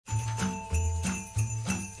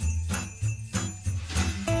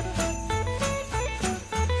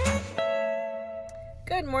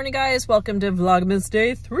morning, guys. Welcome to Vlogmas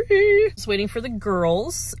Day 3. Just waiting for the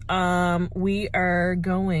girls. We are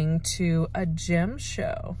going to a gem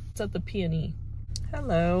show. It's at the Peony.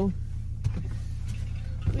 Hello.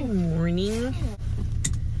 Good morning.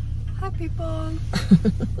 Hi, people.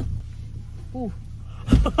 Ooh.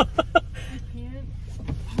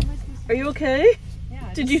 Are you okay?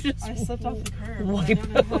 Yeah. Did you just I slipped off the curb.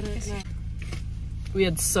 wipe out? We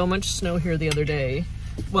had so much snow here the other day.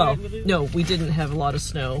 Well, no, we didn't have a lot of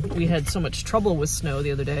snow. We had so much trouble with snow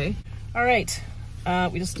the other day. All right,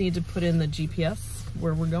 we just need to put in the GPS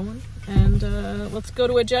where we're going, and let's go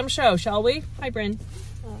to a gem show, shall we? Hi, Bryn.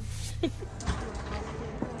 Oh.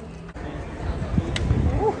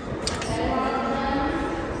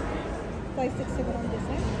 5, 6, 7 on this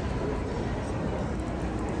side.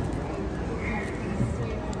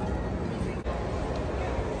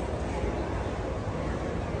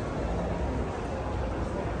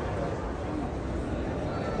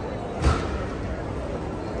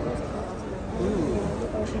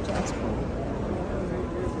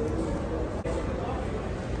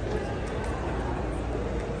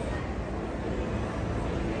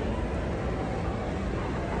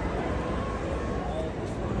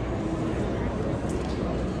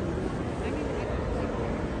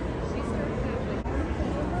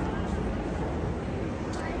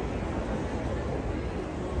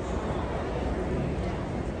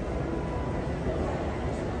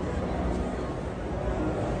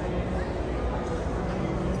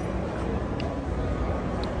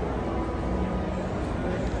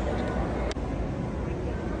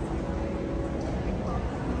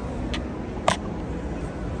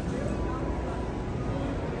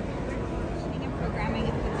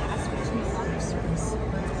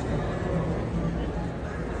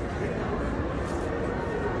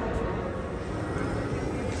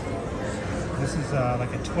 This is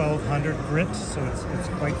like a 1200 grit, so it's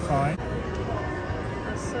quite fine.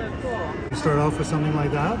 That's so cool. You start off with something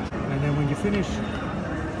like that, and then when you finish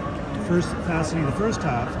fastening the first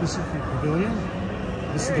half, this is the pavilion.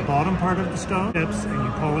 This is the bottom part of the stone, tips, and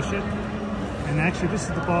you polish it. And actually this is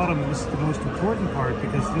the bottom, and this is the most important part,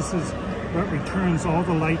 because this is what returns all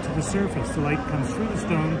the light to the surface. The light comes through the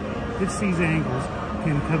stone, hits these angles,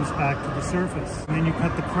 and comes back to the surface. And then you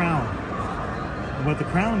cut the crown. And what the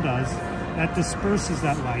crown does, that disperses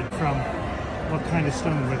that light from what kind of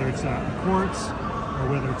stone, whether it's a quartz or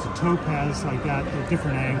whether it's a topaz, like that, at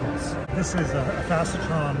different angles. This is a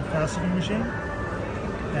facetron faceting machine,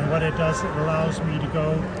 and what it does, it allows me to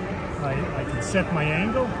go, I can set my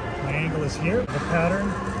angle. My angle is here, the pattern,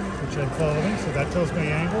 which I'm following, so that tells my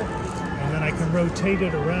angle, and then I can rotate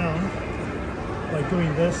it around by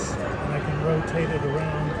doing this, and I can rotate it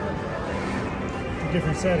around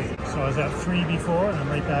different settings. So I was at 3 before, and I'm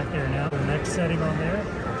right back there now. The next setting on there,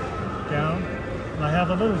 down, and I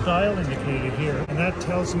have a little dial indicator here, and that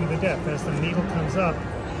tells me the depth. As the needle comes up,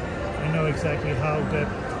 I know exactly how deep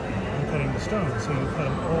I'm cutting the stone. So you cut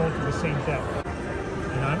them all to the same depth.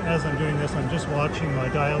 And as I'm doing this, I'm just watching my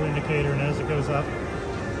dial indicator, and as it goes up,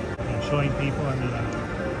 I'm showing people, and then I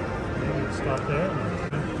stop there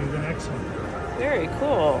and do the next one. Very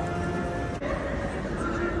cool.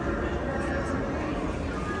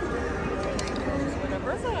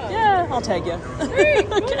 Yeah, I'll tag you. Great,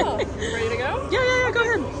 cool. Okay. Ready to go? Yeah, go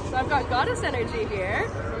ahead. So I've got Goddess Energy here,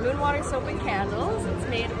 moon water soap and candles. It's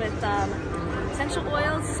made with essential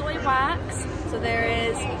oils, soy wax. So there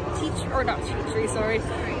is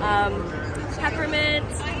peppermint,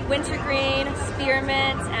 wintergreen,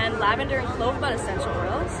 spearmint, and lavender and clove bud essential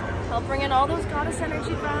oils. Help bring in all those Goddess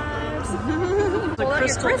Energy vibes. The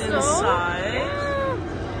crystal inside.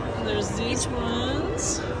 Yeah. There's these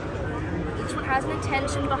ones. Each one has an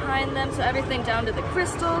intention behind them, so everything down to the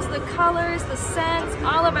crystals, the colors, the scents,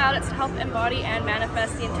 all about it to help embody and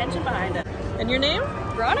manifest the intention behind it. And your name?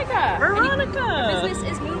 Veronica. Veronica. The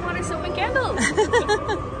business is Moon Water Soap and Candles.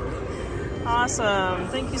 Awesome.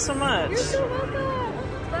 Thank you so much. You're so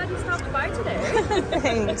welcome. Glad you stopped by today.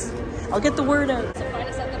 Thanks. I'll get the word out. So find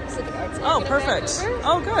us at the Pacific Arts Oh, Market in perfect. Vancouver.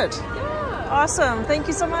 Oh, good. Yeah. Awesome. Thank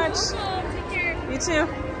you so much. Welcome. Take care. You too.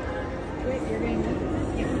 Wait, you're going to...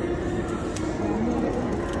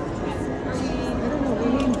 I don't know, we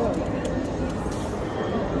mean both.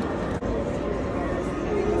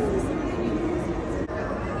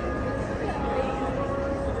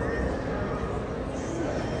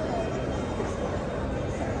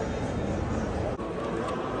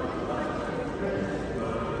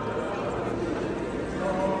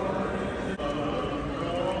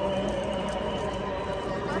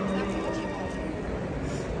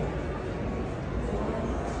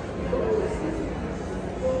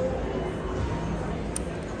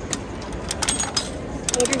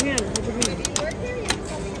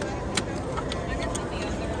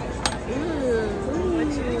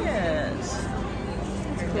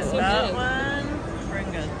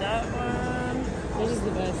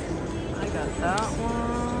 that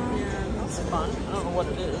one. Yeah. That's fun. I don't know what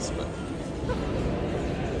it is, but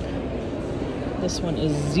this one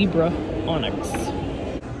is zebra onyx.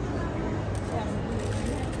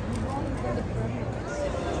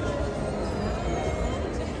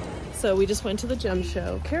 So we just went to the gem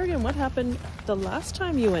show. Kerrigan, what happened the last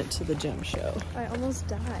time you went to the gem show? I almost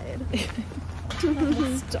died.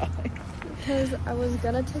 Almost died. Because I was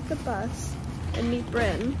gonna take the bus and meet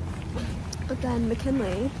Bryn, but then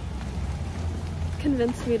McKinley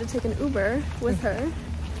convinced me to take an Uber with her.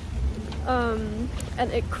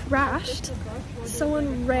 And it crashed.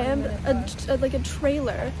 Someone rammed a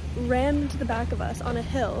trailer rammed into the back of us on a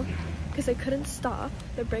hill because they couldn't stop.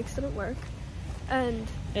 Their brakes didn't work. And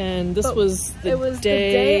this was it was the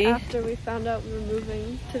day after we found out we were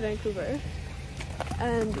moving to Vancouver,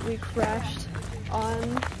 and we crashed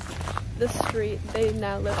on the street they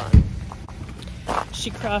now live on. She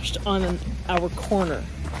crashed on our corner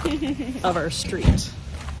of our street.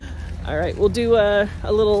 All right, we'll do a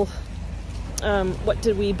little what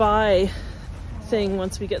did we buy thing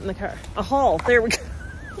once we get in the car. A haul. There we go.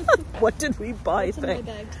 What did we buy What's thing? in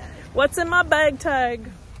my bag tag? What's in my bag tag?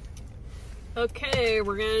 Okay,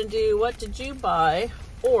 we're gonna do what did you buy,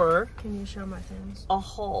 or Can you show my things? a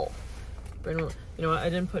haul. Bryn, you know what? I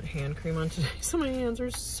didn't put hand cream on today, so my hands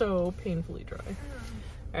are so painfully dry.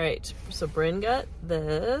 All right, so Bryn got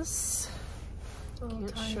this.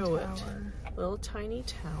 Can't show it. Little tiny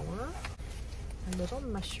tower. A little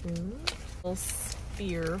mushroom. Little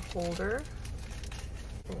spear holder.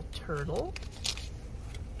 Little turtle.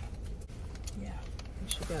 Yeah.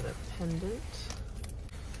 And she got a pendant.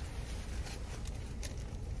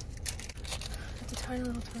 It's a tiny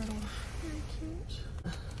little turtle. Very cute.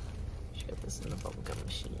 She got this in the bubblegum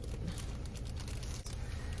machine.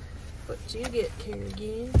 What do you get,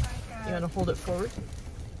 Kerrigan? You want to hold it forward?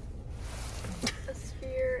 A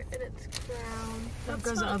sphere in its crown. It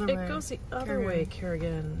goes the other way. It goes the other way,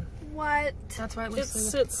 Kerrigan. What? That's why it It looks like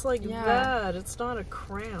sits like Yeah. that. It's not a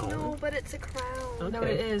crown. No, but it's a crown. Okay. No,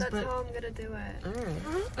 it is, That's but how I'm gonna do it.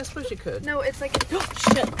 Alright. I suppose you could. No, it's like Oh,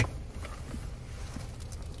 shit.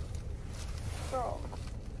 girl.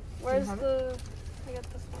 Where's have the? I got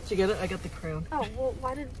this one. Did you get it? I got the crown. Oh well,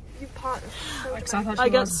 why did you pause? So Because I thought I she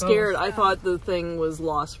got lost scared. both. I thought the thing was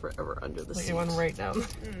lost forever under the Like seat. it went right down.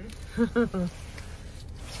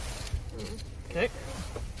 Okay.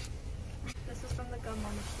 This is from the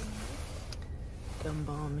gumball machine.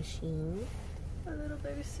 Gumball machine. A little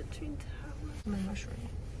baby citrine tower. My mushroom.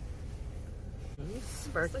 Nice. This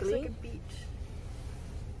Sparkly. looks like a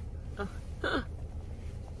beach.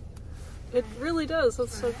 It really does.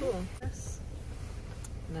 That's so cool. Yes.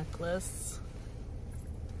 Necklace.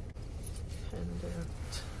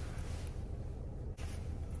 Pendant.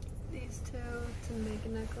 These two to make a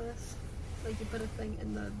necklace. Like you put a thing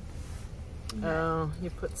in the. Oh, you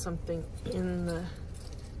put something in the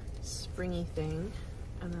springy thing.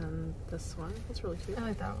 And then this one. That's really cute. I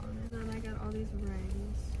like that one. And then I got all these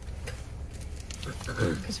rings.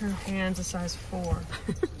 Because her hand's a size 4.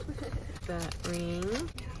 That ring.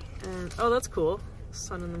 And oh, that's cool.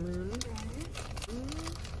 Sun and the moon.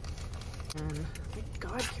 And thank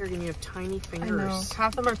God, Kerrigan, you have tiny I fingers. know.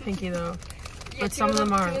 Half of them are pinky though. Yeah, But some of them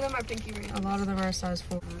Two aren't. of them are pinky rings. A lot of them are a size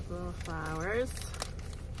 4. Little flowers.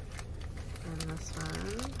 And this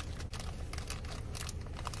one.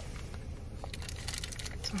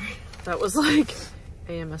 Sorry. That was like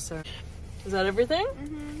AMSR. Is that everything?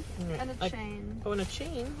 Mm-hmm. And a chain. Oh, and a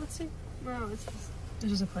chain. Let's see. No, it's just.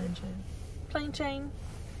 This is a plain chain. Plain chain.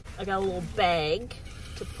 I got a little bag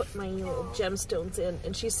to put my little gemstones in.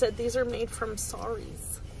 And she said these are made from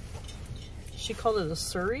saris. She called it a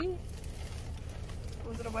suri?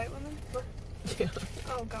 Was it a white woman? Yeah.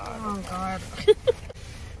 Oh god. Oh god.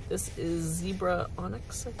 This is zebra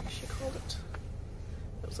onyx, I think she called it.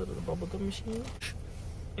 That was out of the bubblegum machine.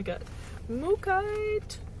 I got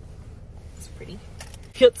mookite. It's pretty.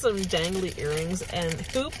 Get some dangly earrings, and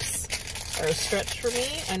hoops are a stretch for me.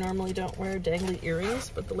 I normally don't wear dangly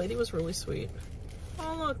earrings, but the lady was really sweet.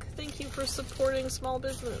 Oh look, thank you for supporting small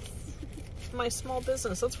business. My small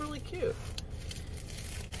business. That's really cute.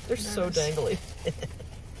 They're so dangly.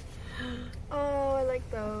 Oh, I like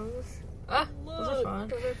those. Ah, those are Look. fun.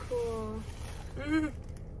 Those are cool.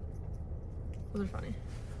 Those are funny.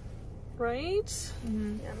 Right?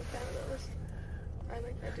 Mm-hmm. Yeah, I'm a fan of those.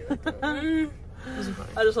 I do like those. Those are funny.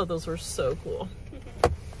 I just thought those were so cool.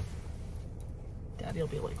 Daddy'll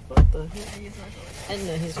be like, what the heck? Yeah, he's not gonna like And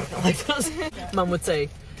no, he's not gonna like those. Mom would say,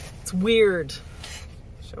 it's weird.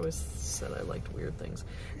 She always said I liked weird things.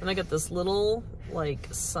 And I got this little, like,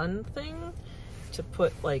 sun thing to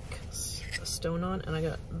put, like, a stone on. And I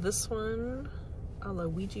got this one a la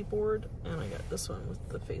Ouija board, and I got this one with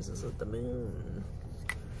the phases of the moon.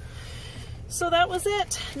 So that was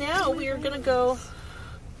it. Now we are gonna go.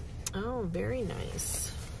 Oh, very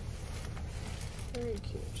nice. Very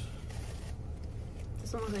cute.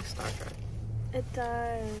 This one looks like Star Trek. It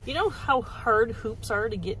does. You know how hard hoops are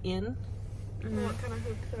to get in? What kind of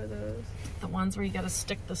hoops are those? The ones where you gotta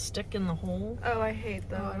stick the stick in the hole. Oh, I hate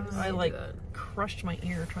those. I like crushed my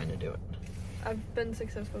ear trying to do it. I've been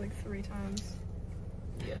successful like 3 times.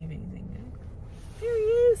 Yeah. Amazing. There he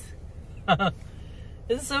is.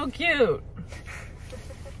 It's so cute.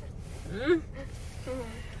 I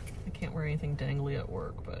can't wear anything dangly at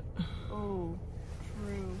work, but. Oh,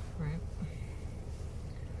 true. Right.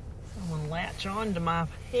 Someone latch on to my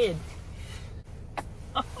head.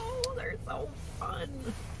 Oh, they're so fun.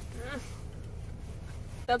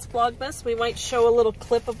 That's Vlogmas. We might show a little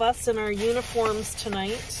clip of us in our uniforms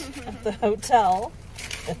tonight at the hotel.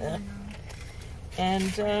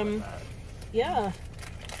 And yeah,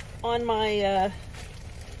 on my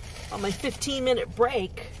 15-minute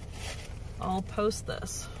break, I'll post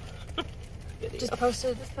this. Just post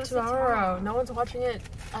it tomorrow. No one's watching it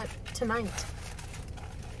tonight.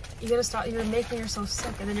 You gotta stop. You're making yourself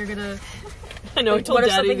sick, and then you're gonna. I know. I told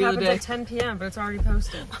Daddy the other day. At 10 p.m., but it's already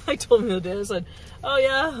posted. I told him the other day. I said, "Oh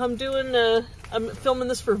yeah, I'm filming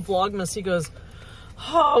this for Vlogmas." He goes,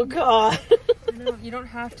 "Oh God." No, you don't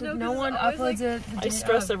have to. No one uploads it. I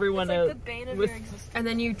stress everyone It's out. like the bane of your existence. And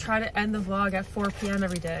then you try to end the vlog at 4 p.m.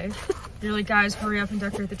 every day. You're like, guys, hurry up and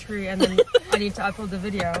decorate the tree, and then I need to upload the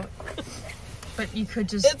video. But you could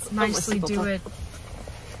just nicely do it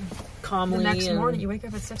calmly. The next morning. You wake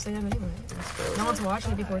up at 6 a.m. anyway. No one's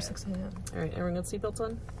watching it before 6 a.m. All right, everyone got seatbelts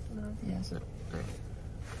on? No. Yes. No. All right.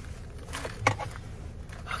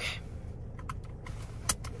 Okay.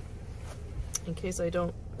 In case I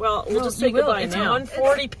don't. Well, we'll just say goodbye now. It's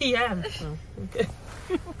 1:40 p.m. Oh, okay.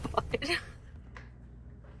 Bye.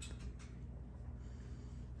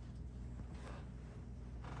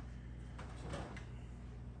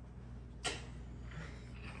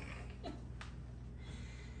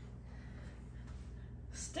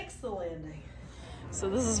 Sticks the landing. So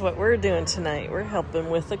this is what we're doing tonight. We're helping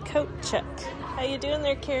with a coat check. How you doing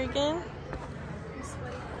there, Kerrigan?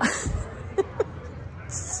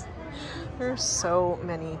 There's so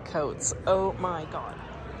many coats. Oh my God.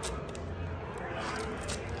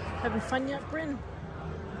 Having fun yet, Bryn?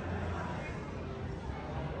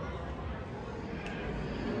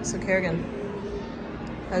 So Kerrigan,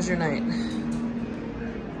 how's your night?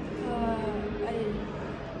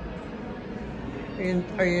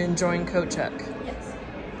 Are you enjoying coat check? Yes.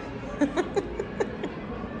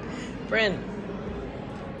 Bryn,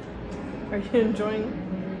 are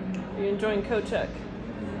you enjoying coat check?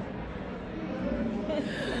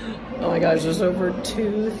 Oh my gosh, there's over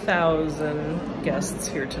 2,000 guests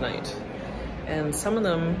here tonight. And some of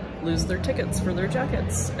them lose their tickets for their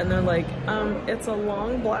jackets. And they're like, it's a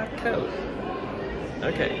long black coat.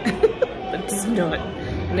 Okay, that does not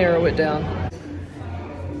narrow it down.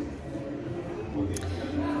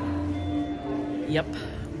 Yep,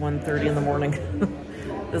 1:30 in the morning.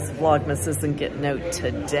 This Vlogmas isn't getting out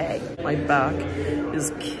today. My back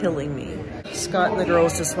is killing me. Scott and the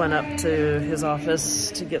girls just went up to his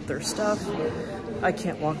office to get their stuff. I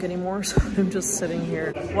can't walk anymore, so I'm just sitting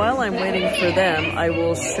here. While I'm waiting for them, I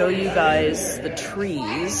will show you guys the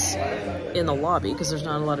trees in the lobby because there's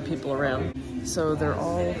not a lot of people around. So they're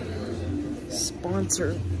all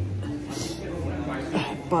sponsored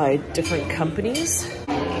by different companies.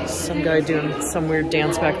 Some guy doing some weird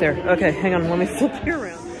dance back there. Okay, hang on, let me flip you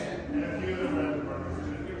around.